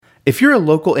If you're a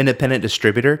local independent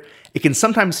distributor, it can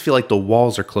sometimes feel like the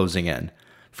walls are closing in.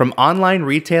 From online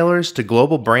retailers to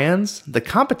global brands, the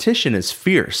competition is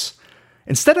fierce.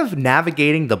 Instead of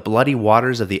navigating the bloody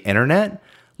waters of the internet,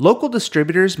 local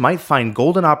distributors might find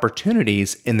golden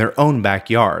opportunities in their own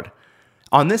backyard.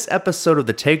 On this episode of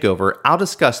The Takeover, I'll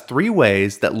discuss 3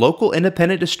 ways that local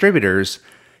independent distributors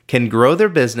can grow their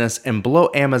business and blow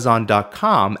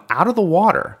Amazon.com out of the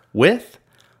water with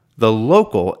the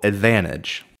local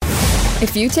advantage.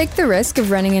 If you take the risk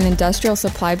of running an industrial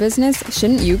supply business,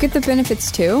 shouldn't you get the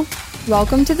benefits too?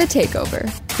 Welcome to The Takeover,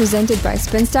 presented by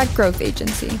SpinStack Growth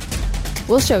Agency.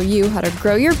 We'll show you how to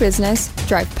grow your business,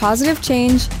 drive positive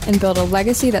change, and build a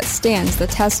legacy that stands the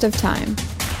test of time.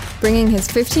 Bringing his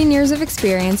 15 years of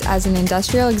experience as an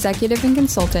industrial executive and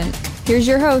consultant, here's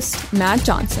your host, Matt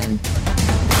Johnson.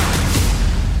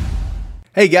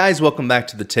 Hey guys, welcome back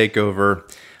to The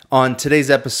Takeover. On today's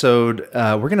episode,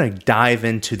 we're going to dive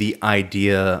into the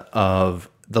idea of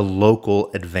the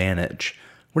local advantage.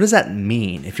 What does that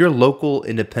mean? If you're a local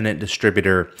independent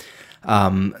distributor,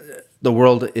 the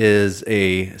world is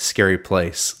a scary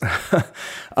place.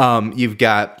 You've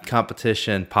got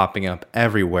competition popping up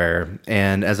everywhere.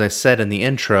 And as I said in the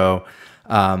intro,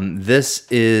 this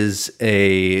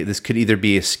could either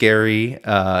be a scary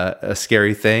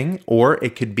thing, or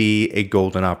it could be a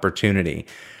golden opportunity.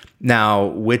 Now,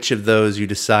 which of those you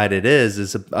decide it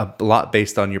is a lot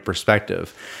based on your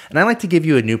perspective. And I'd like to give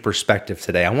you a new perspective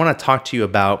today. I want to talk to you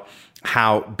about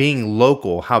how being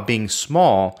local, how being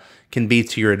small can be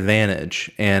to your advantage.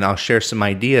 And I'll share some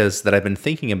ideas that I've been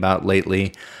thinking about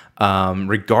lately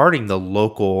regarding the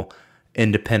local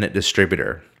independent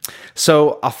distributor.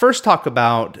 So I'll first talk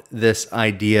about this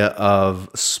idea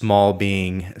of small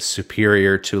being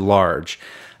superior to large.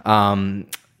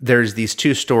 There's these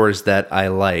 2 stores that I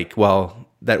like,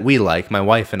 that we like, my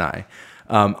wife and I.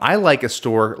 I like a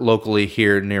store locally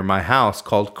here near my house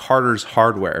called Carter's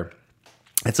Hardware.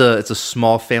 It's a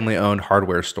small family-owned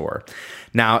hardware store.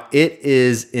 Now, it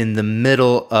is in the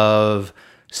middle of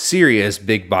serious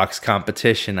big box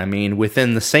competition. I mean,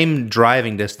 within the same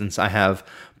driving distance, I have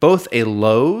both a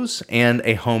Lowe's and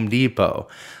a Home Depot,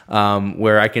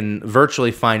 where I can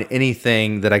virtually find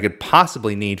anything that I could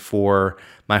possibly need for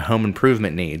my home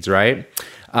improvement needs, right?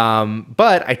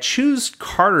 But I choose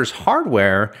Carter's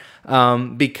Hardware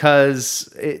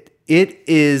because it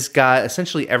is got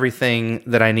essentially everything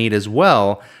that I need as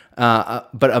well,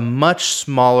 but a much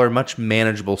smaller, much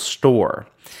manageable store.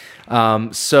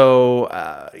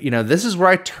 So this is where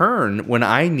I turn when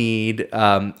I need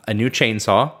a new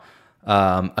chainsaw,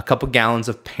 a couple gallons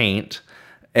of paint,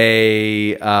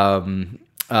 a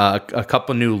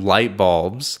couple new light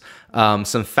bulbs,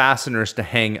 some fasteners to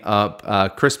hang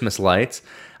up Christmas lights.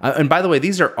 And by the way,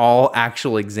 these are all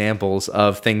actual examples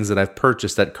of things that I've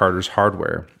purchased at Carter's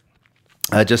Hardware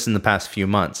just in the past few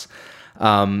months.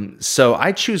 So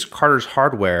I choose Carter's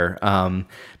Hardware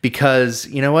because,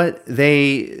 you know what?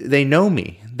 They know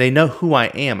me. They know who I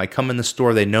am. I come in the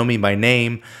store. They know me by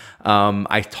name.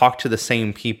 I talk to the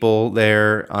same people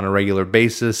there on a regular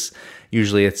basis.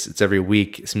 Usually it's every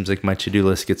week. It seems like my to-do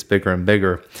list gets bigger and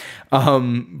bigger.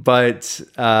 But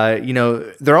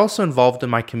they're also involved in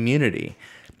my community.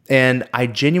 And I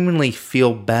genuinely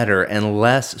feel better and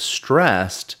less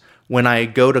stressed when I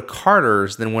go to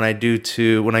Carter's than when I go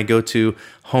to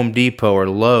Home Depot or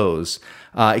Lowe's.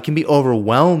 It can be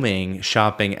overwhelming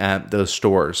shopping at those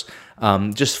stores.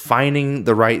 Just finding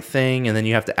the right thing, and then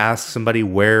you have to ask somebody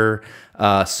where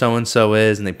so-and-so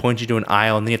is, and they point you to an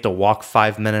aisle, and then you have to walk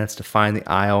 5 minutes to find the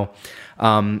aisle.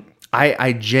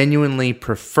 I genuinely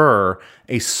prefer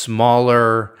a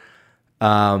smaller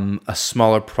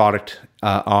product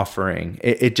offering.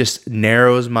 It just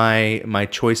narrows my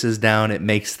choices down. It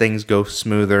makes things go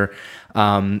smoother.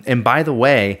 And by the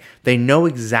way, they know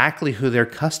exactly who their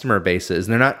customer base is.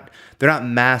 They're not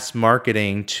mass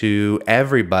marketing to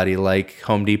everybody like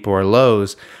Home Depot or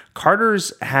Lowe's.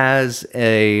 Carter's has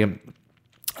a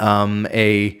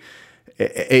really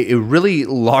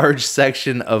large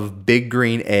section of big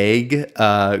green egg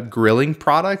grilling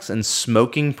products and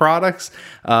smoking products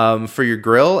for your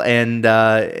grill, and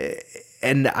I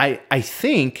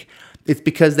think it's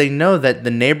because they know that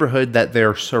the neighborhood that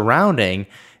they're surrounding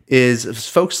is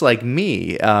folks like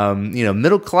me,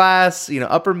 middle class,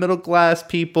 upper middle class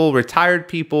people, retired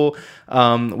people.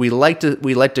 We like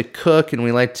to cook, and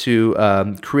we like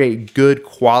to create good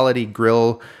quality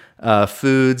grill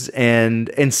foods,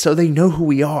 and so they know who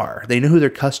we are. They know who their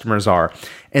customers are,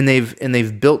 and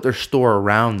they've built their store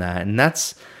around that. And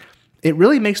it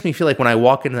really makes me feel like when I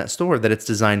walk into that store that it's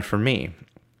designed for me.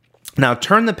 Now,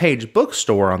 Turn the Page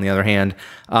Bookstore, on the other hand,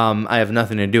 I have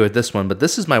nothing to do with this one, but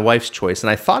this is my wife's choice. And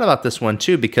I thought about this one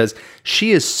too because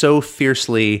she is so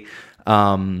fiercely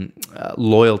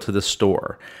loyal to the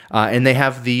store. And they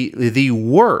have the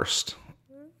worst,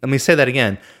 let me say that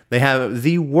again, they have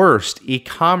the worst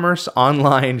e-commerce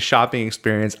online shopping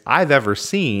experience I've ever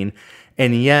seen,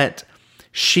 and yet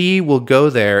she will go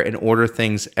there and order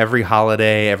things every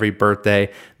holiday, every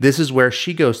birthday. This is where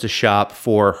she goes to shop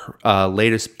for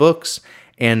latest books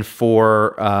and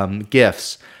for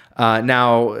gifts.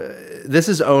 Now, this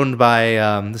is owned by,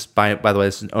 by the way,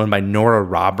 this is owned by Nora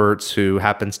Roberts, who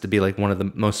happens to be like one of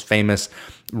the most famous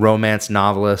romance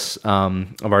novelists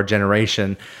of our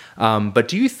generation. But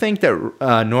do you think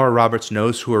that Nora Roberts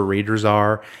knows who her readers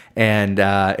are,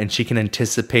 and she can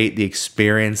anticipate the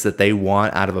experience that they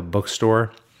want out of a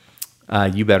bookstore?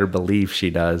 You better believe she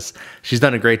does. She's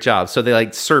done a great job. So they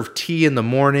like serve tea in the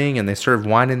morning and they serve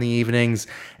wine in the evenings,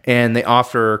 and they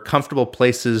offer comfortable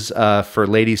places for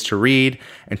ladies to read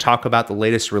and talk about the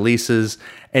latest releases.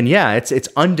 And yeah, it's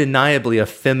undeniably a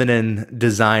feminine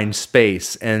designed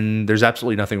space, and there's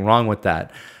absolutely nothing wrong with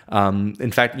that.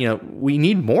 In fact, we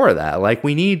need more of that. Like,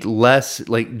 we need less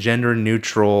like gender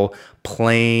neutral,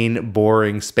 plain,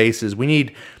 boring spaces. We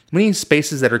need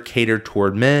spaces that are catered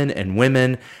toward men and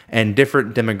women and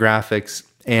different demographics.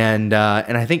 And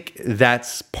I think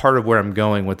that's part of where I'm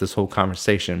going with this whole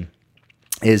conversation,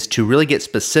 is to really get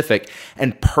specific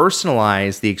and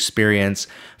personalize the experience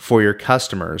for your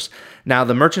customers. Now,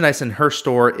 the merchandise in her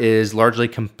store is largely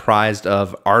comprised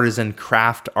of artisan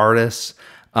craft artists,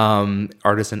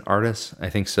 artisan artists, I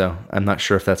think so. I'm not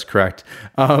sure if that's correct.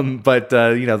 But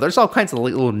there's all kinds of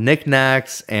little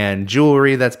knickknacks and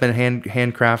jewelry that's been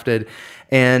handcrafted.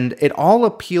 And it all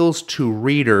appeals to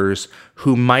readers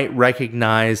who might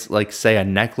recognize, like, say, a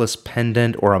necklace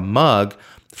pendant or a mug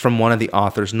from one of the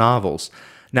author's novels.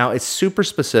 Now, it's super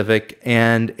specific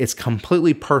and it's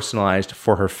completely personalized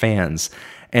for her fans.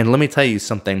 And let me tell you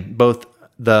something, both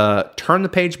the Turn the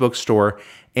Page Bookstore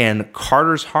and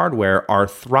Carter's Hardware are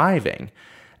thriving.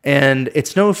 And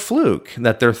it's no fluke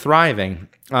that they're thriving.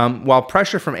 While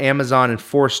pressure from Amazon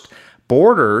enforced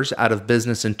Borders out of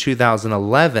business in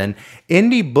 2011,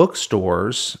 indie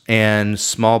bookstores and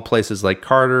small places like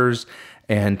Carter's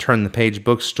and Turn the Page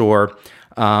Bookstore,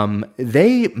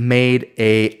 they made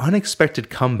an unexpected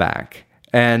comeback.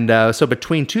 And so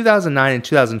between 2009 and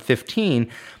 2015,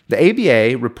 the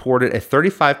ABA reported a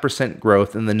 35%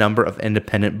 growth in the number of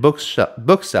independent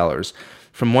booksellers,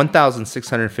 from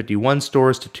 1,651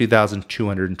 stores to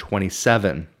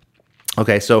 2,227.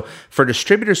 Okay, so for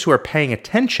distributors who are paying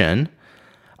attention,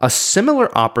 a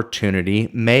similar opportunity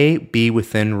may be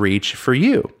within reach for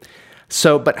you.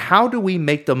 So, but how do we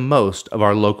make the most of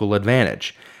our local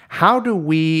advantage? How do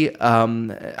we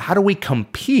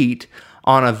compete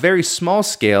on a very small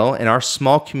scale in our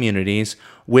small communities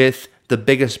with the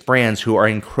biggest brands who are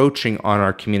encroaching on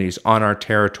our communities, on our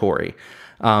territory?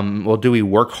 Well, do we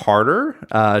work harder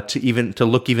to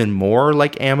look even more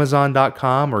like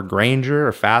Amazon.com or Grainger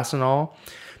or Fastenal?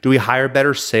 Do we hire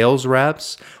better sales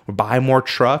reps or buy more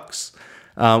trucks?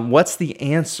 What's the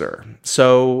answer?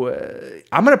 So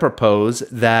I'm going to propose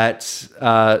that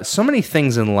so many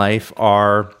things in life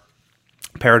are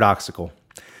paradoxical.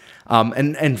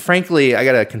 And frankly, I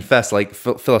got to confess, like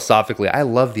philosophically, I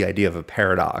love the idea of a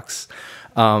paradox.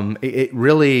 It's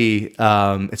really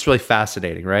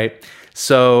fascinating, right?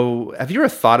 So have you ever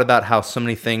thought about how so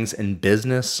many things in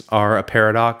business are a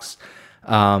paradox?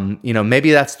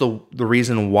 Maybe that's the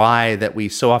reason why that we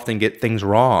so often get things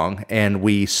wrong and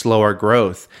we slow our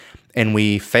growth and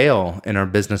we fail in our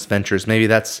business ventures. Maybe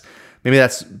that's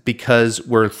because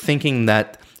we're thinking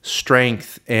that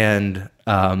strength and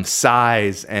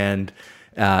size and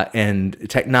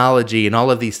technology and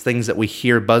all of these things that we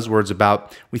hear buzzwords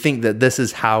about, we think that this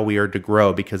is how we are to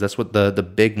grow because that's what the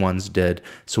big ones did.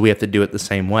 So we have to do it the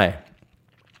same way.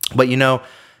 But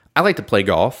I like to play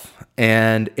golf,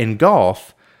 and in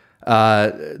golf,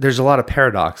 there's a lot of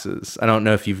paradoxes. I don't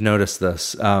know if you've noticed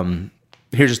this.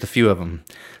 Here's just a few of them.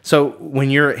 So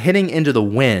when you're hitting into the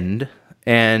wind,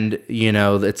 and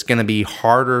it's going to be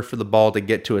harder for the ball to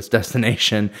get to its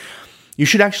destination, you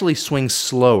should actually swing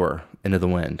slower into the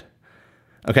wind.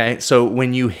 Okay, so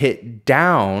when you hit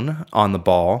down on the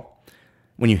ball,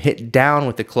 when you hit down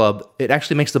with the club, it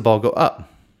actually makes the ball go up.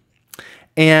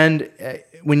 And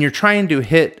when you're trying to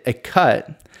hit a cut,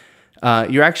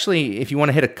 if you want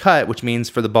to hit a cut, which means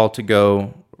for the ball to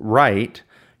go right,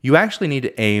 you actually need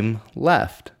to aim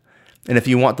left. And if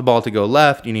you want the ball to go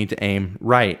left, you need to aim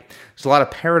right. There's a lot of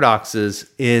paradoxes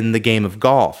in the game of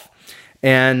golf.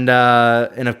 And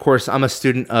of course, I'm a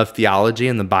student of theology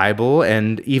and the Bible,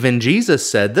 and even Jesus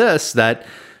said this, that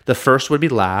the first would be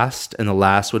last and the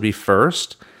last would be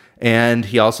first. And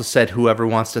he also said, whoever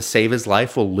wants to save his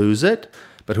life will lose it,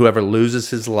 but whoever loses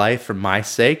his life for my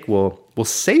sake will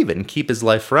save it and keep his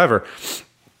life forever.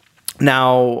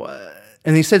 Now,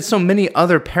 and he said so many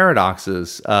other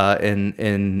paradoxes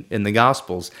in the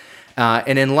Gospels.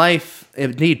 And in life,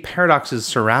 indeed, paradoxes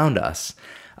surround us.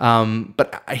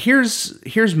 But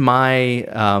here's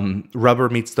my rubber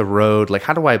meets the road. Like,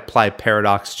 how do I apply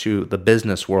paradox to the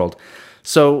business world?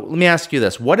 So let me ask you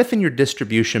this. What if in your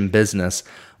distribution business,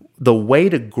 the way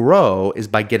to grow is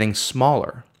by getting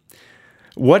smaller?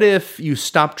 What if you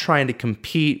stop trying to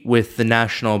compete with the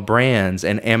national brands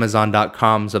and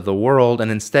Amazon.coms of the world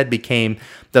and instead became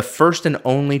the first and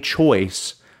only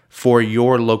choice for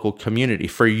your local community,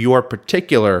 for your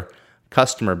particular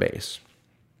customer base?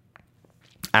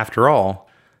 After all,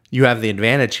 you have the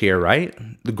advantage here, right?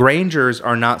 The Grangers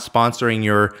are not sponsoring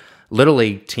your Little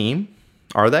League team,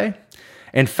 are they?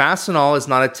 And Fastenal is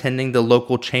not attending the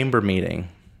local chamber meeting,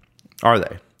 are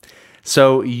they?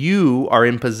 So you are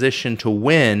in position to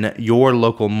win your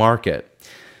local market.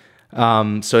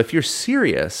 So if you're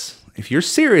serious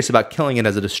about killing it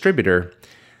as a distributor,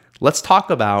 let's talk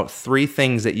about 3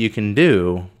 things that you can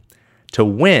do to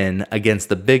win against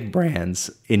the big brands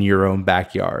in your own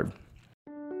backyard.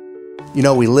 You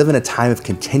know, we live in a time of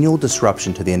continual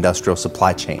disruption to the industrial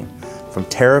supply chain, from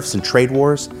tariffs and trade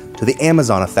wars to the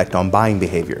Amazon effect on buying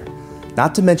behavior,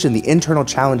 not to mention the internal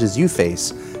challenges you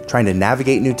face trying to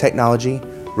navigate new technology,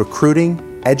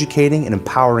 recruiting, educating, and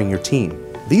empowering your team.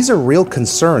 These are real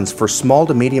concerns for small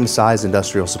to medium-sized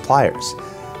industrial suppliers.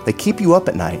 They keep you up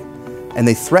at night, and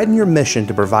they threaten your mission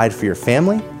to provide for your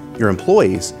family, your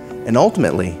employees, and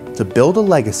ultimately to build a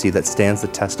legacy that stands the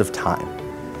test of time.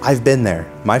 I've been there.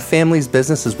 My family's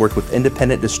business has worked with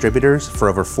independent distributors for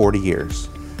over 40 years.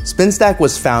 SpinStack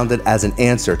was founded as an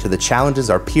answer to the challenges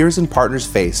our peers and partners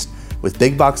faced with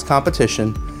big box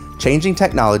competition, changing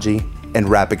technology, and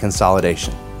rapid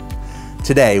consolidation.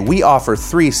 Today, we offer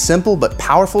 3 simple but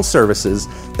powerful services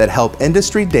that help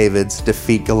industry Davids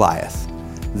defeat Goliath.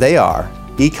 They are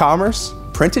e-commerce,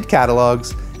 printed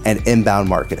catalogs, and inbound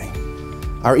marketing.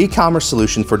 Our e-commerce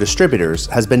solution for distributors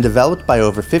has been developed by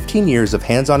over 15 years of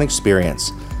hands-on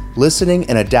experience, listening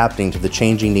and adapting to the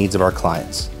changing needs of our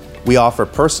clients. We offer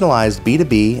personalized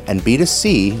B2B and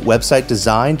B2C website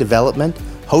design, development,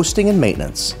 hosting, and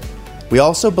maintenance. We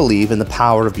also believe in the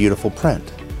power of beautiful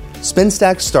print.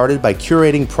 SpinStack started by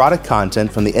curating product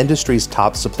content from the industry's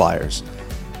top suppliers.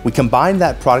 We combined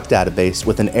that product database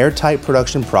with an airtight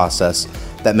production process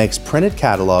that makes printed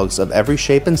catalogs of every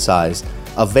shape and size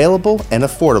available and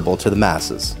affordable to the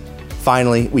masses.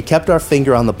 Finally, we kept our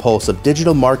finger on the pulse of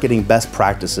digital marketing best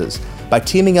practices by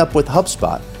teaming up with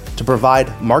HubSpot to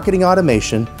provide marketing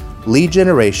automation, lead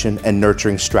generation, and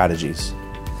nurturing strategies.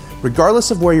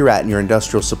 Regardless of where you're at in your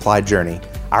industrial supply journey,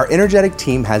 our energetic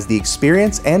team has the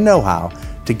experience and know-how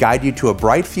to guide you to a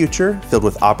bright future filled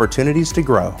with opportunities to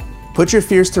grow. Put your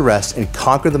fears to rest and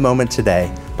conquer the moment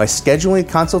today by scheduling a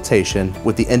consultation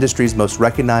with the industry's most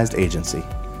recognized agency.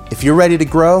 If you're ready to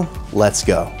grow, let's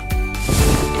go.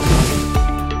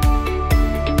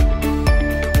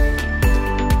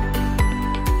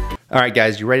 All right,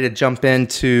 guys, you ready to jump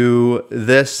into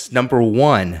this? Number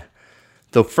 1,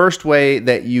 the first way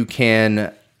that you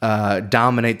can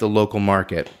dominate the local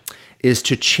market is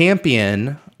to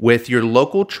champion with your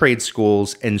local trade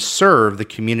schools and serve the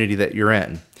community that you're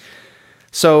in.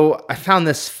 So I found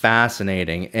this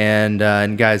fascinating, and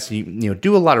guys, you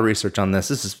do a lot of research on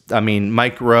this.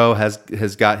 Mike Rowe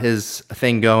has got his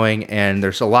thing going, and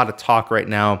there's a lot of talk right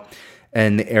now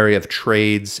in the area of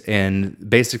trades and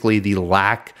basically the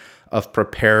lack of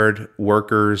prepared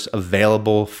workers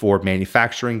available for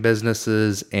manufacturing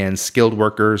businesses and skilled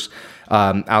workers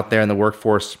out there in the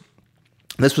workforce.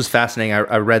 This was fascinating.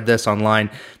 I read this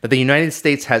online that the United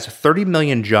States has 30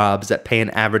 million jobs that pay an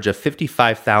average of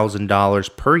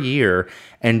 $55,000 per year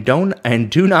and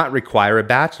do not require a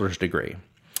bachelor's degree.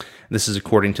 This is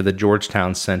according to the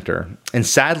Georgetown Center. And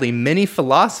sadly, many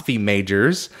philosophy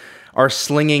majors are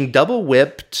slinging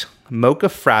double-whipped mocha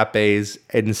frappes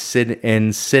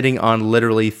and sitting on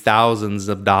literally thousands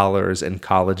of dollars in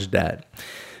college debt.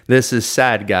 This is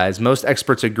sad, guys. Most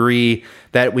experts agree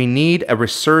that we need a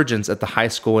resurgence at the high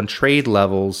school and trade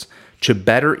levels to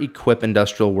better equip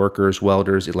industrial workers,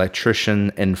 welders,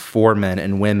 electricians, and foremen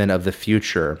and women of the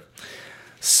future.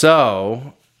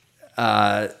 So,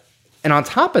 and on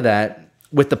top of that,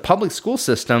 with the public school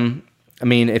system,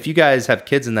 if you guys have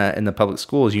kids in the public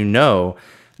schools, you know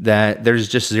that there's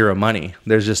just zero money.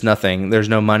 There's just nothing. There's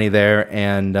no money there,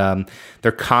 and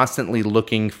they're constantly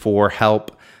looking for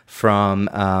help from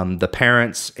the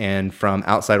parents and from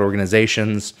outside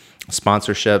organizations,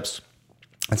 sponsorships.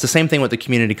 It's the same thing with the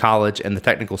community college and the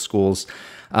technical schools.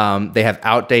 They have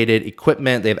outdated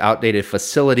equipment, they have outdated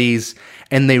facilities,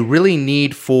 and they really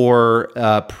need for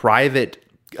private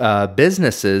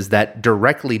businesses that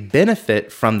directly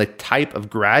benefit from the type of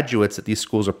graduates that these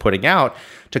schools are putting out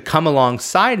to come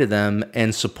alongside of them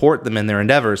and support them in their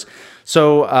endeavors.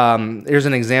 So here's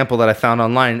an example that I found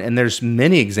online, and there's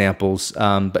many examples,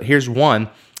 but here's one.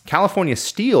 California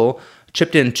Steel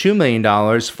chipped in $2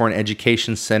 million for an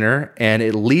education center, and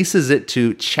it leases it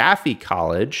to Chaffee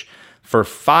College for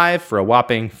a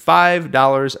whopping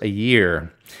 $5 a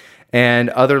year. And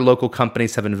other local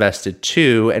companies have invested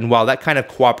too. And while that kind of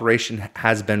cooperation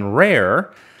has been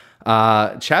rare,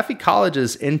 Chaffee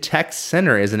College's InTech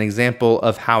Center is an example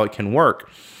of how it can work.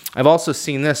 I've also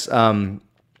seen this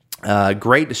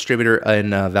great distributor in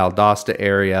Valdosta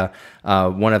area,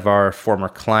 one of our former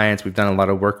clients. We've done a lot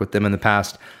of work with them in the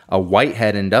past.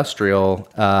 Whitehead Industrial,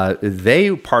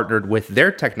 they partnered with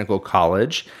their technical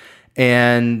college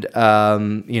and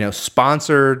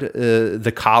sponsored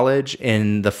the college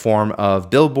in the form of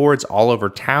billboards all over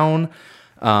town,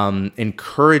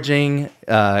 encouraging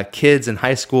kids in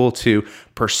high school to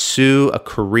pursue a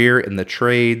career in the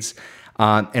trades.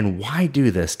 And why do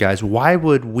this, guys? Why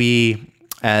would we,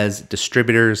 as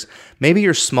distributors, maybe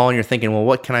you're small and you're thinking, well,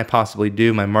 what can I possibly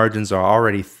do? My margins are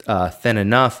already thin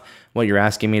enough. What, you're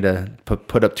asking me to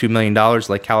put up $2 million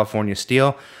like California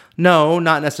Steel? No,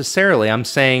 not necessarily. I'm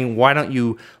saying, why don't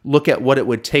you look at what it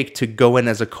would take to go in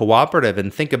as a cooperative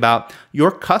and think about your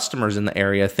customers in the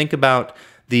area. Think about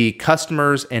the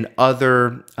customers and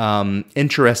other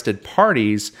interested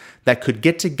parties that could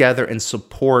get together and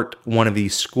support one of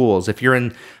these schools. If you're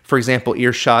in, for example,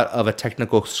 earshot of a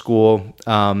technical school,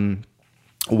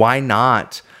 why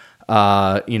not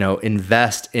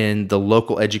invest in the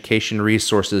local education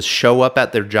resources, show up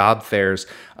at their job fairs,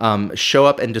 show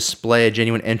up and display a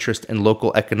genuine interest in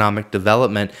local economic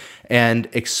development, and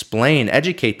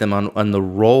educate them on the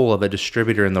role of a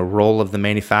distributor and the role of the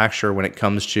manufacturer when it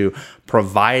comes to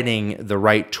providing the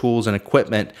right tools and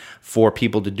equipment for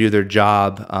people to do their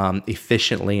job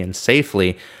efficiently and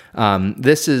safely.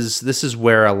 This is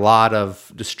where a lot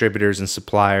of distributors and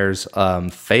suppliers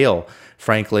fail,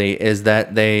 frankly, is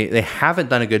that they haven't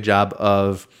done a good job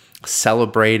of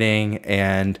celebrating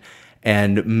and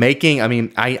making. I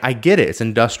mean, I get it. It's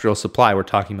industrial supply. We're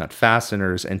talking about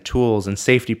fasteners and tools and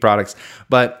safety products,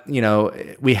 but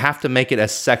we have to make it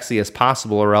as sexy as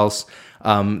possible, or else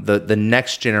the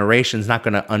next generation is not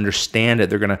going to understand it.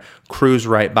 They're going to cruise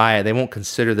right by it. They won't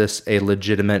consider this a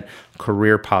legitimate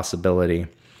career possibility.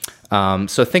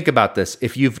 So think about this.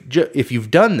 If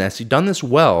you've done this, you've done this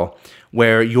well,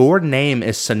 where your name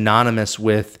is synonymous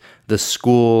with the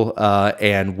school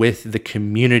and with the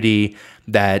community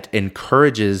that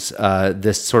encourages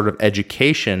this sort of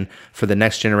education for the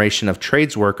next generation of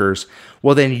trades workers,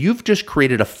 well, then you've just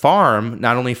created a farm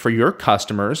not only for your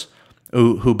customers,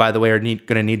 who by the way, are going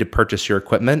to need to purchase your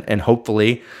equipment, and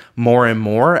hopefully more and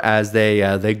more as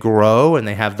they grow and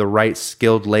they have the right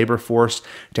skilled labor force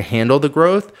to handle the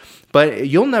growth. But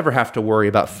you'll never have to worry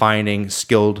about finding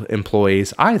skilled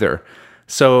employees either.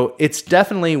 So it's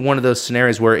definitely one of those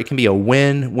scenarios where it can be a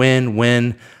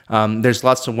win-win-win. There's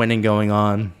lots of winning going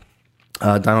on.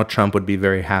 Donald Trump would be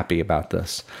very happy about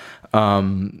this.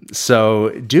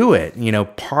 So do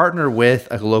it. Partner with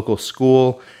a local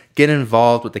school. Get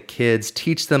involved with the kids.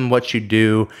 Teach them what you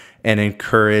do and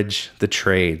encourage the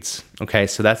trades. Okay,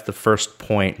 so that's the first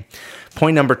point.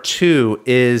 Point number 2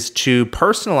 is to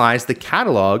personalize the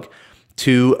catalog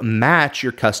to match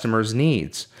your customers'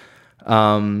 needs.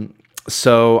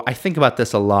 So I think about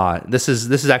this a lot. This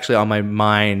is actually on my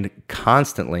mind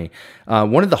constantly.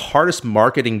 One of the hardest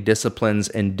marketing disciplines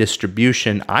in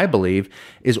distribution, I believe,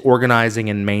 is organizing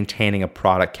and maintaining a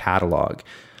product catalog.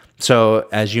 So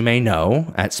as you may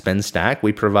know, at SpinStack,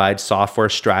 we provide software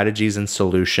strategies and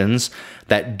solutions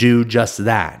that do just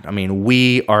that. I mean,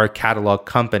 we are a catalog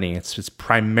company. It's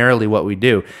primarily what we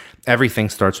do. Everything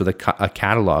starts with a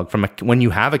catalog. When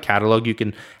you have a catalog, you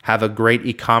can have a great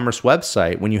e-commerce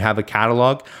website. When you have a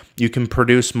catalog, you can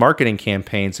produce marketing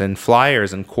campaigns and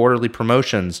flyers and quarterly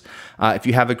promotions. If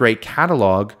you have a great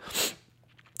catalog,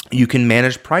 you can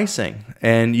manage pricing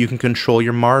and you can control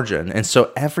your margin. And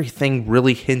so everything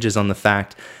really hinges on the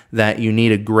fact that you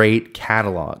need a great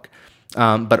catalog.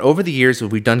 But over the years,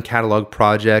 we've done catalog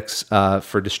projects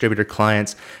for distributor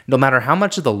clients. No matter how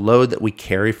much of the load that we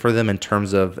carry for them in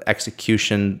terms of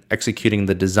executing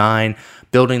the design,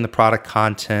 building the product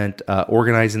content,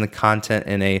 organizing the content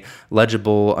in a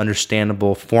legible,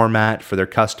 understandable format for their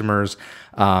customers,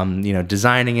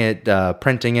 designing it,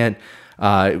 printing it,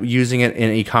 using it in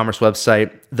an e-commerce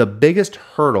website, the biggest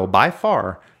hurdle by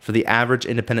far for the average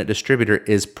independent distributor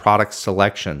is product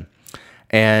selection.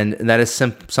 And that is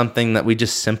something that we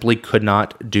just simply could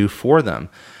not do for them.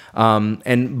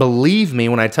 And believe me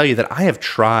when I tell you that I have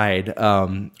tried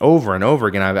over and over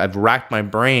again. I've racked my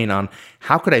brain on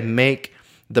how could I make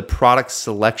the product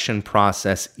selection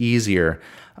process easier.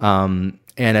 And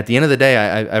at the end of the day,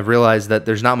 I've realized that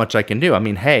there's not much I can do. I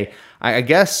mean, hey, I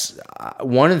guess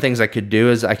one of the things I could do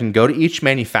is I can go to each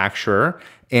manufacturer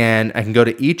and I can go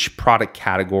to each product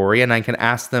category and I can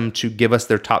ask them to give us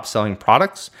their top selling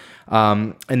products.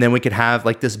 And then we could have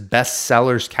like this best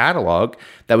sellers catalog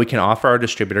that we can offer our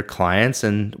distributor clients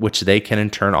and which they can in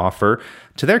turn offer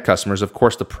to their customers. Of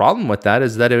course, the problem with that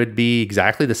is that it would be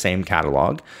exactly the same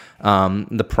catalog.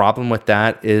 The problem with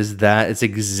that is that it's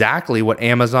exactly what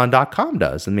Amazon.com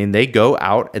does. I mean, they go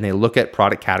out and they look at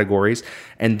product categories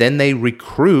and then they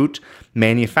recruit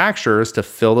manufacturers to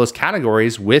fill those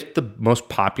categories with the most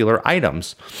popular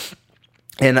items.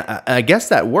 And I guess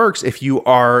that works if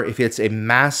it's a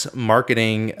mass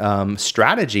marketing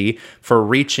strategy for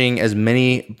reaching as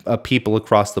many people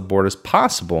across the board as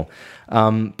possible.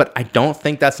 But I don't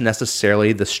think that's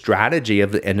necessarily the strategy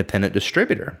of the independent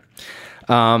distributor.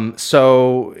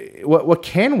 So what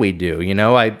can we do?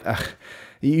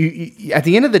 At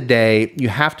the end of the day, you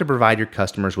have to provide your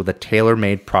customers with a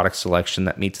tailor-made product selection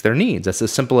that meets their needs. That's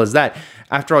as simple as that.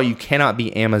 After all, you cannot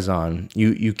be Amazon.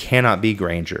 You cannot be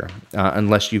Grainger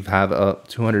unless you have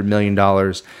 $200 million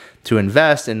to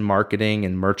invest in marketing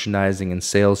and merchandising and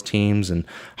sales teams and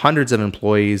hundreds of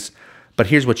employees. But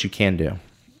here's what you can do.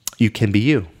 You can be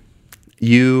you.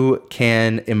 You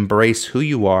can embrace who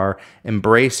you are,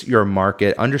 embrace your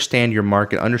market, understand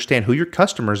who your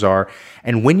customers are.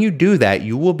 And when you do that,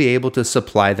 you will be able to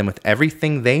supply them with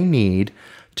everything they need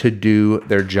to do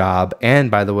their job.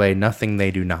 And by the way, nothing they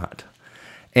do not.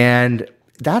 And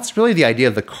that's really the idea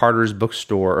of the Carter's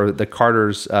bookstore or the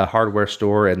Carter's hardware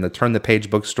store and the Turn the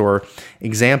Page bookstore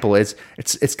example. It's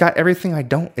got everything I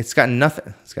don't, it's got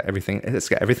nothing. It's got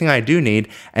everything I do need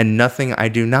and nothing I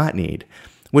do not need,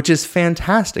 which is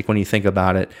fantastic when you think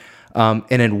about it.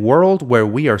 In a world where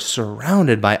we are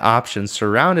surrounded by options,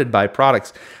 surrounded by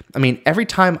products. I mean, every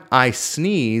time I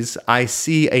sneeze, I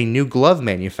see a new glove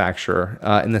manufacturer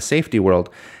in the safety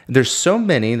world. There's so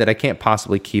many that I can't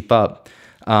possibly keep up.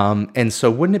 And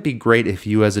so wouldn't it be great if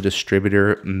you as a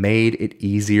distributor made it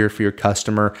easier for your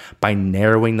customer by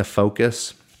narrowing the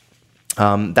focus?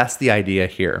 That's the idea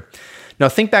here. Now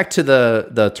think back to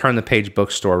the Turn the Page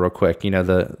bookstore real quick.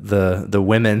 The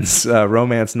women's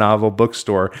romance novel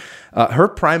bookstore. Her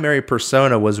primary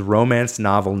persona was romance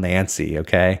novel Nancy.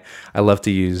 Okay, I love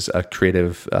to use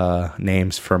creative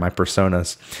names for my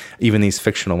personas, even these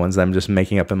fictional ones that I'm just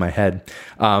making up in my head.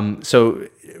 So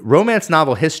romance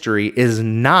novel history is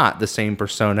not the same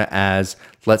persona as,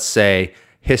 let's say,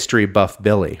 history buff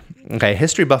Billy. Okay,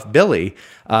 history buff Billy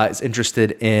is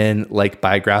interested in like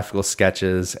biographical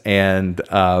sketches and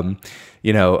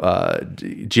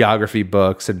geography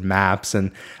books and maps.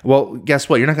 And well, guess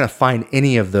what? You're not going to find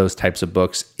any of those types of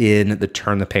books in the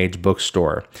Turn the Page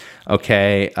bookstore.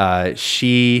 Okay,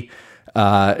 she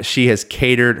has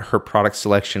catered her product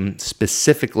selection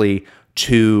specifically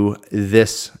to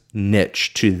this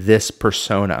niche, to this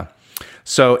persona.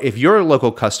 So if your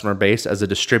local customer base as a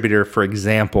distributor, for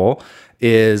example,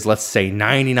 is, let's say,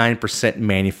 99%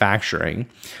 manufacturing,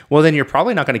 well, then you're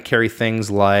probably not going to carry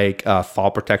things like fall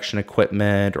protection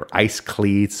equipment or ice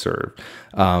cleats or,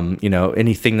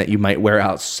 anything that you might wear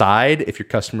outside if your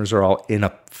customers are all in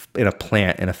a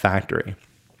plant, in a factory.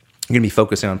 You're going to be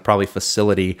focusing on probably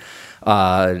facility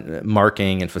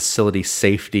marking and facility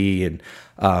safety and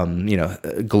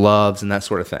gloves and that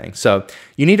sort of thing. So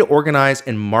you need to organize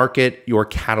and market your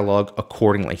catalog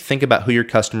accordingly. Think about who your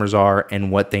customers are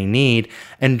and what they need,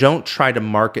 and don't try to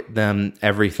market them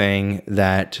everything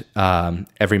that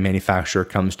every manufacturer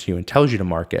comes to you and tells you to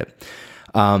market.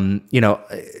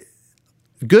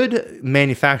 Good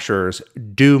manufacturers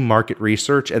do market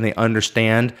research and they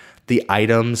understand the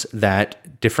items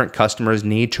that different customers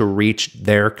need to reach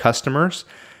their customers,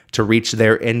 to reach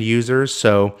their end users.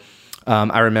 So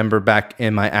I remember back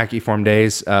in my AccuForm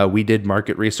days, we did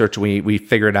market research. We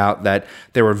figured out that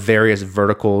there were various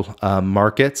vertical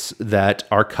markets that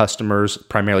our customers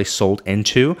primarily sold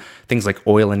into, things like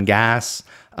oil and gas,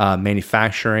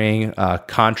 manufacturing,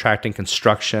 contracting,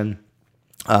 construction,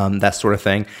 that sort of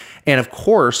thing. And of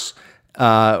course,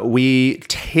 we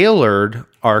tailored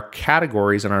our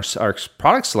categories and our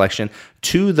product selection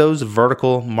to those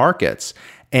vertical markets.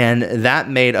 And that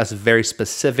made us very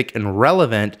specific and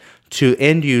relevant to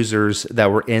end users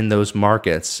that were in those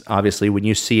markets. Obviously, when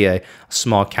you see a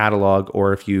small catalog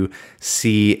or if you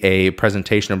see a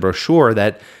presentation or brochure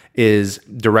that is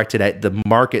directed at the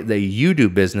market that you do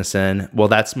business in, well,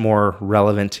 that's more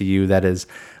relevant to you. That is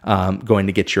going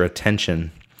to get your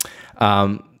attention.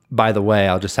 By the way,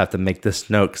 I'll just have to make this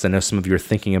note because I know some of you are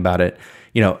thinking about it.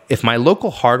 If my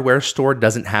local hardware store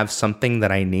doesn't have something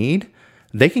that I need,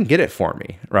 they can get it for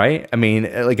me, right? I mean,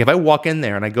 like if I walk in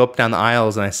there and I go up down the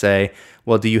aisles and I say,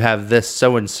 well, do you have this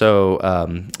so-and-so,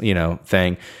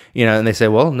 thing? And they say,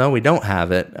 well, no, we don't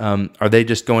have it. Are they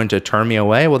just going to turn me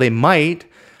away? Well, they might.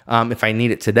 If I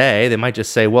need it today, they might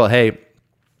just say, well, hey,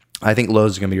 I think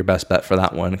Lowe's is going to be your best bet for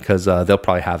that one because they'll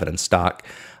probably have it in stock.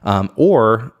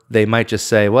 Or they might just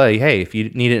say, well, hey, if you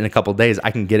need it in a couple of days,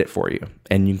 I can get it for you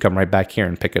and you can come right back here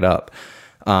and pick it up.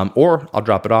 Or I'll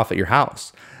drop it off at your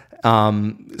house.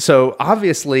 So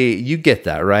obviously you get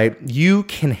that, right? You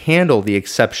can handle the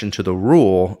exception to the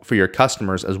rule for your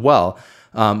customers as well.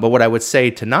 But what I would say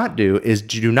to not do is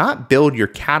do not build your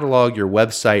catalog, your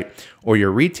website, or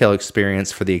your retail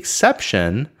experience for the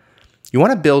exception. You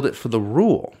want to build it for the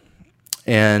rule.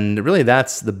 And really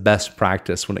that's the best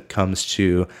practice when it comes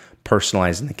to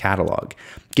personalizing the catalog.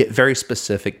 Get very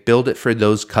specific, build it for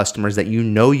those customers that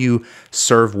you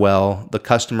serve well, the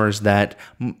customers that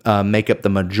make up the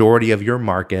majority of your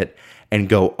market, and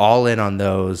go all in on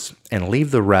those and leave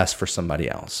the rest for somebody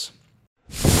else.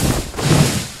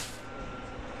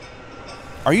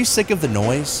 Are you sick of the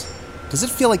noise? Does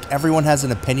it feel like everyone has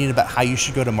an opinion about how you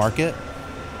should go to market?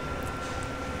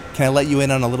 Can I let you in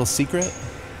on a little secret?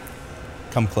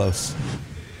 Come close.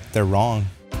 They're wrong.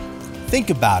 Think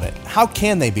about it. How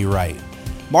can they be right?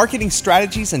 Marketing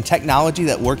strategies and technology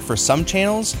that work for some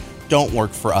channels don't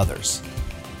work for others.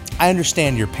 I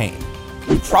understand your pain.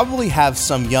 You probably have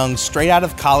some young, straight out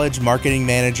of college marketing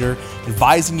manager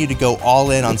advising you to go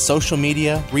all in on social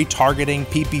media, retargeting,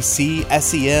 PPC,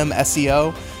 SEM,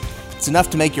 SEO. It's enough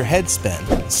to make your head spin.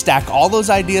 Stack all those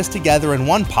ideas together in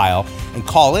one pile and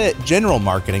call it General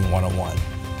Marketing 101.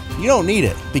 You don't need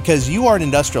it because you are an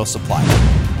industrial supplier.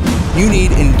 You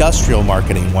need Industrial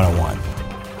Marketing 101.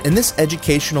 In this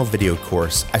educational video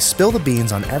course, I spill the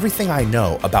beans on everything I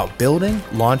know about building,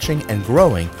 launching, and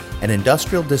growing an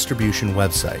industrial distribution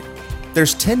website.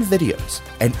 There's 10 videos,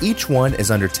 and each one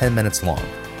is under 10 minutes long.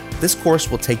 This course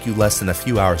will take you less than a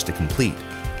few hours to complete,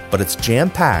 but it's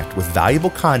jam-packed with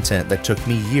valuable content that took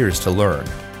me years to learn.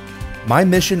 My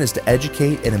mission is to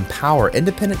educate and empower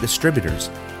independent distributors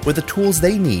with the tools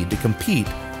they need to compete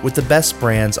with the best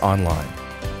brands online.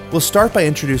 We'll start by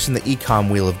introducing the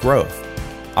Ecom Wheel of Growth,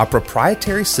 our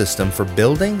proprietary system for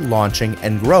building, launching,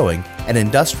 and growing an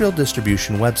industrial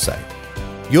distribution website.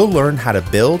 You'll learn how to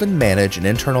build and manage an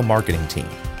internal marketing team,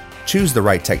 choose the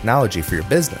right technology for your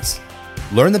business,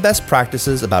 learn the best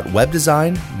practices about web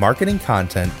design, marketing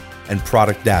content, and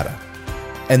product data.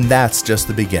 And that's just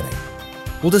the beginning.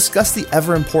 We'll discuss the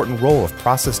ever-important role of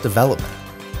process development,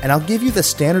 and I'll give you the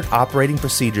standard operating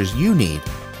procedures you need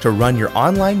to run your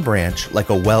online branch like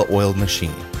a well-oiled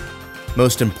machine.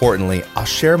 Most importantly, I'll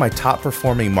share my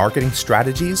top-performing marketing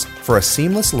strategies for a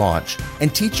seamless launch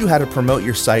and teach you how to promote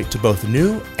your site to both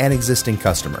new and existing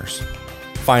customers.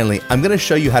 Finally, I'm going to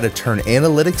show you how to turn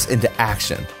analytics into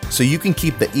action so you can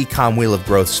keep the Ecom Wheel of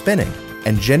Growth spinning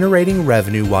and generating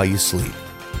revenue while you sleep.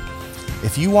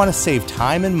 If you want to save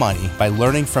time and money by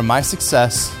learning from my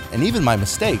success and even my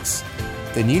mistakes,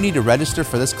 then you need to register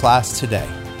for this class today.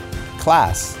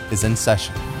 Class is in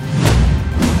session.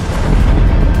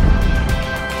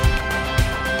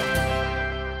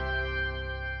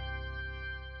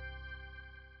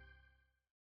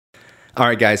 All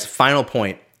right, guys, final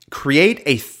point. Create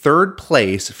a third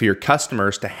place for your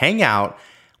customers to hang out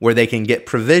where they can get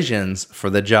provisions for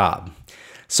the job.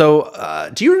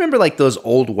 So do you remember like those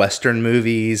old Western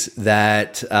movies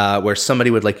that where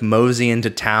somebody would like mosey into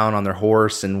town on their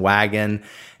horse and wagon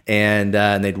and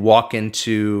they'd walk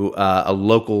into a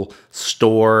local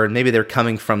store and maybe they're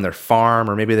coming from their farm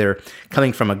or maybe they're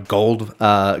coming from a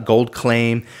gold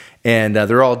claim and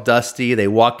they're all dusty. They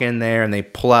walk in there and they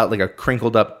pull out like a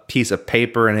crinkled up piece of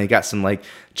paper and they got some like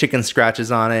chicken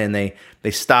scratches on it and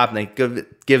they stop and they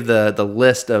give the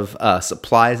list of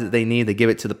supplies that they need. They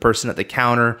give it to the person at the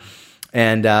counter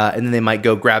and then they might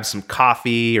go grab some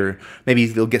coffee or maybe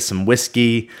they'll get some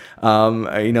whiskey.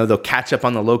 They'll catch up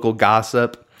on the local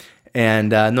gossip.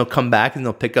 and they'll come back and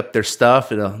they'll pick up their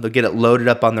stuff, and they'll get it loaded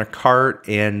up on their cart,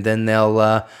 and then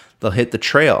they'll hit the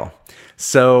trail.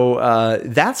 So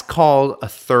that's called a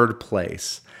third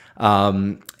place.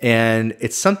 And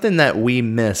it's something that we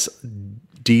miss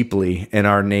deeply in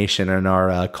our nation and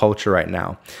our culture right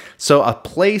now. So a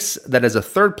place that is a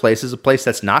third place is a place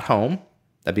that's not home.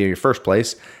 That'd be your first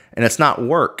place. And it's not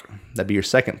work. That'd be your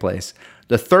second place.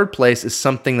 The third place is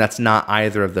something that's not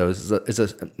either of those.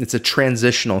 It's a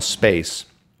transitional space.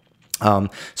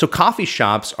 So coffee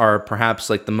shops are perhaps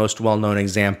like the most well-known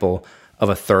example of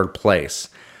a third place.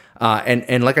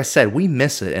 And like I said, we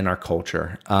miss it in our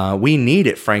culture. We need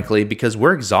it, frankly, because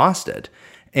we're exhausted.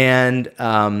 And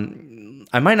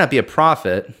I might not be a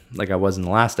prophet like I was in the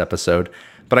last episode,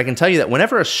 but I can tell you that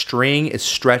whenever a string is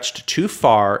stretched too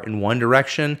far in one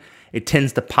direction, it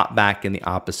tends to pop back in the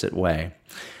opposite way.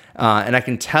 And I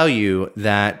can tell you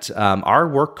that our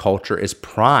work culture is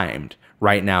primed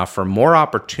right now for more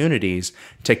opportunities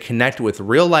to connect with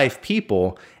real-life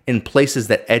people in places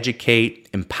that educate,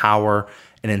 empower,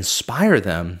 and inspire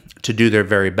them to do their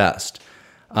very best.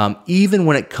 Even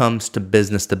when it comes to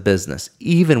business,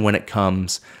 even when it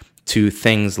comes to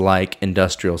things like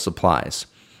industrial supplies.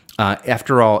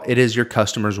 After all, it is your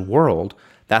customer's world.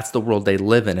 That's the world they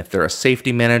live in. If they're a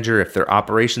safety manager, if they're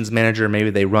operations manager, maybe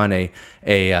they run a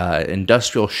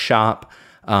industrial shop,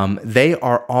 they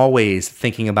are always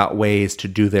thinking about ways to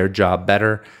do their job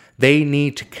better. They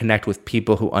need to connect with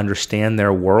people who understand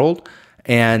their world,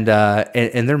 and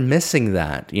they're missing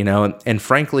that, And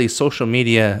frankly, social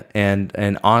media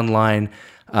and online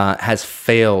has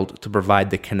failed to provide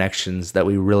the connections that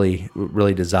we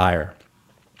really desire.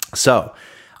 So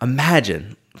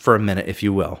imagine for a minute, if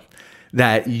you will,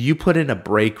 that you put in a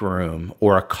break room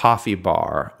or a coffee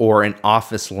bar or an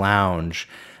office lounge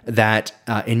that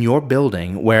in your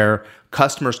building where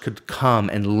customers could come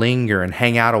and linger and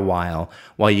hang out a while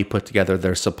you put together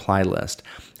their supply list.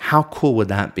 How cool would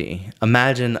that be?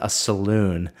 Imagine a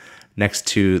saloon next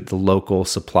to the local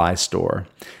supply store.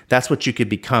 That's what you could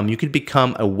become. You could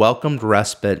become a welcomed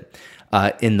respite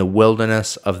in the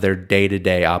wilderness of their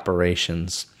day-to-day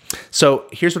operations. So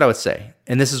here's what I would say,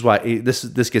 and this is why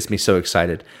this gets me so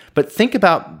excited. But think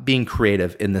about being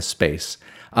creative in this space.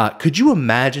 Could you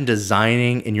imagine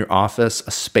designing in your office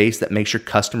a space that makes your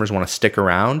customers want to stick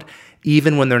around,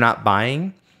 even when they're not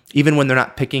buying, even when they're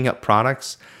not picking up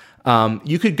products?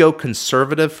 You could go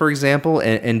conservative, for example,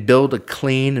 and build a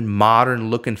clean and modern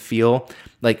look and feel,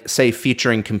 like say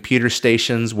featuring computer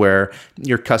stations where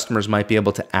your customers might be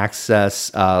able to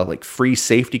access like free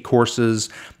safety courses.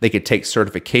 They could take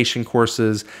certification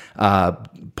courses,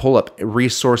 pull up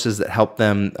resources that help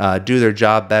them do their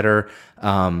job better,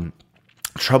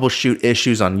 troubleshoot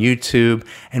issues on YouTube,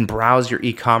 and browse your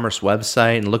e-commerce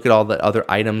website and look at all the other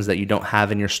items that you don't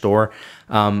have in your store.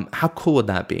 How cool would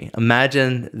that be?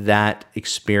 Imagine that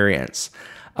experience.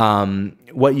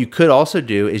 What you could also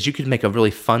do is you could make a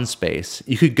really fun space.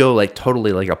 You could go like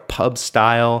totally like a pub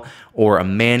style or a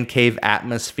man cave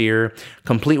atmosphere,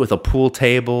 complete with a pool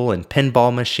table and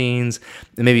pinball machines,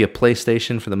 and maybe a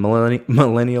PlayStation for the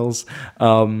millennials,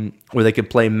 where they could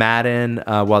play Madden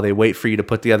while they wait for you to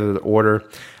put together the order.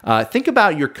 Think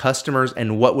about your customers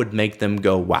and what would make them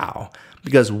go wow.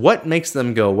 Because what makes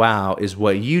them go wow is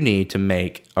what you need to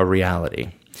make a reality.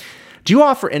 Do you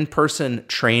offer in-person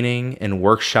training and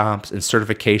workshops and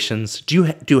certifications? Do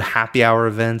you do happy hour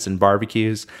events and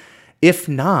barbecues? If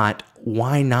not,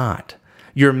 why not?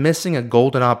 You're missing a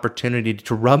golden opportunity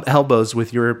to rub elbows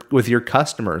with your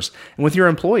customers and with your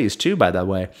employees too, by the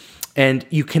way. And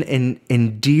you can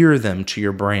endear them to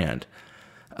your brand.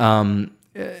 One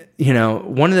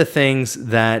of the things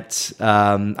that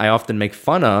I often make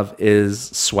fun of is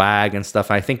swag and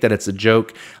stuff. I think that it's a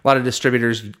joke. A lot of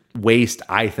distributors waste,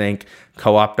 I think,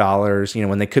 co-op dollars,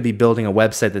 when they could be building a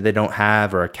website that they don't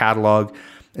have or a catalog.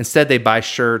 Instead, they buy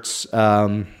shirts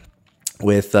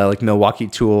with like Milwaukee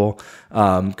Tool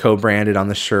co-branded on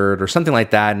the shirt or something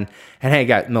like that. And hey,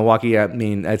 got Milwaukee, I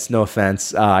mean, it's no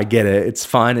offense. I get it. It's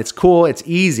fun. It's cool. It's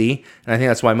easy. And I think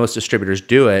that's why most distributors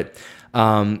do it.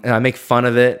 And I make fun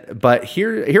of it. But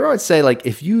here I would say, like,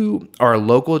 if you are a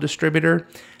local distributor,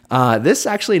 this is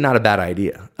actually not a bad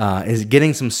idea, is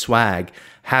getting some swag,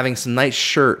 having some nice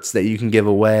shirts that you can give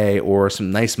away or some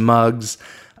nice mugs,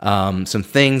 some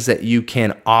things that you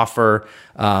can offer,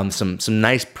 some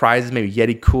nice prizes, maybe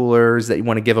Yeti coolers that you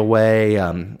want to give away,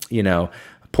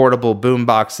 portable boom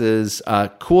boxes,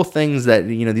 cool things that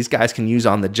these guys can use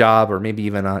on the job or maybe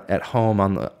even at home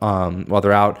on the while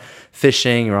they're out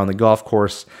fishing or on the golf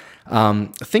course.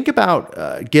 Think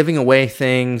about giving away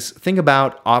things. Think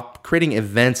about creating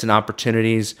events and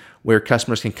opportunities where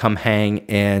customers can come hang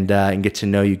and get to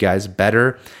know you guys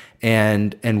better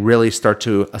and really start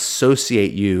to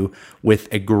associate you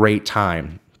with a great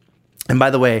time. And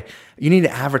by the way, you need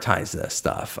to advertise this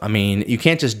stuff. I mean, you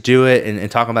can't just do it and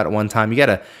talk about it one time. You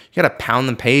gotta pound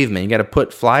the pavement. You gotta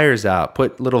put flyers out,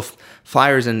 put little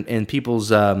flyers in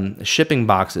people's shipping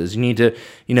boxes. You need to,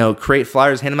 create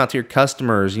flyers, hand them out to your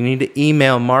customers. You need to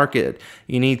email market.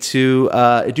 You need to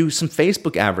do some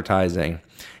Facebook advertising.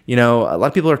 A lot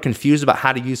of people are confused about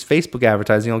how to use Facebook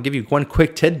advertising. I'll give you one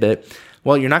quick tidbit.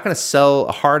 Well, you're not going to sell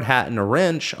a hard hat and a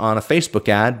wrench on a Facebook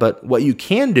ad, but what you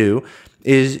can do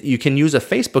is you can use a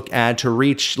Facebook ad to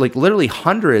reach like literally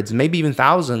hundreds, maybe even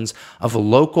thousands of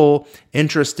local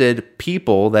interested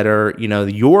people that are,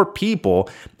 your people,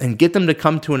 and get them to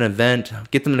come to an event,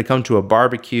 get them to come to a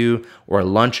barbecue or a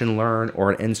lunch and learn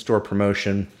or an in-store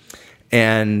promotion.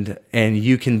 And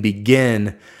you can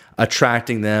begin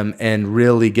attracting them and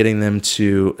really getting them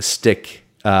to stick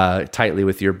tightly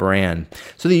with your brand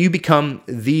so that you become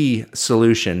the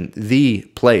solution, the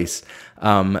place,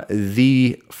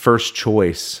 the first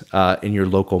choice in your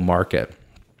local market.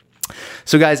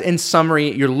 So guys, in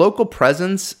summary, your local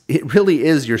presence, it really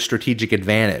is your strategic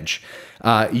advantage.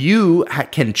 You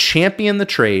can champion the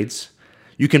trades,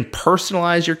 you can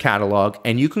personalize your catalog,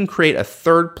 and you can create a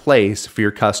third place for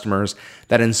your customers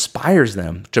that inspires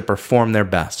them to perform their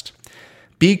best.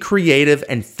 Be creative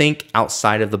and think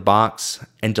outside of the box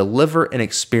and deliver an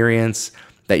experience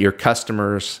that your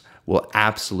customers will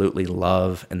absolutely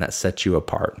love and that sets you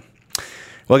apart.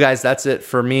 Well, guys, that's it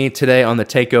for me today on The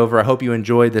Takeover. I hope you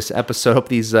enjoyed this episode. Hope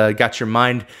these got your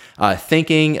mind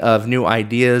thinking of new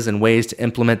ideas and ways to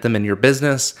implement them in your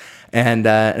business. And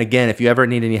again, if you ever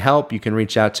need any help, you can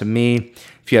reach out to me.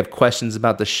 If you have questions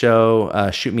about the show,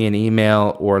 shoot me an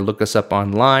email or look us up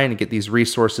online and get these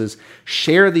resources.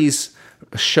 Share these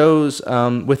shows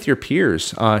with your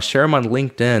peers. Share them on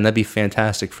LinkedIn. That'd be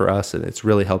fantastic for us. It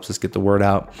really helps us get the word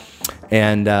out.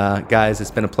 And guys,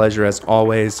 it's been a pleasure as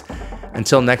always.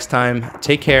 Until next time,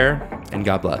 take care and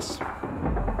God bless.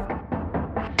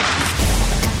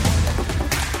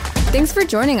 Thanks for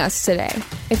joining us today.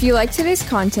 If you like today's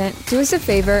content, do us a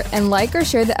favor and like or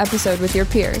share the episode with your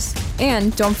peers.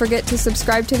 And don't forget to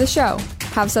subscribe to the show.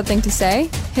 Have something to say?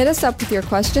 Hit us up with your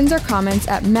questions or comments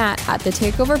at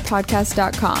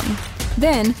matt@thetakeoverpodcast.com.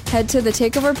 Then head to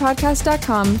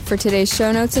thetakeoverpodcast.com for today's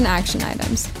show notes and action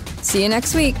items. See you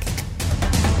next week.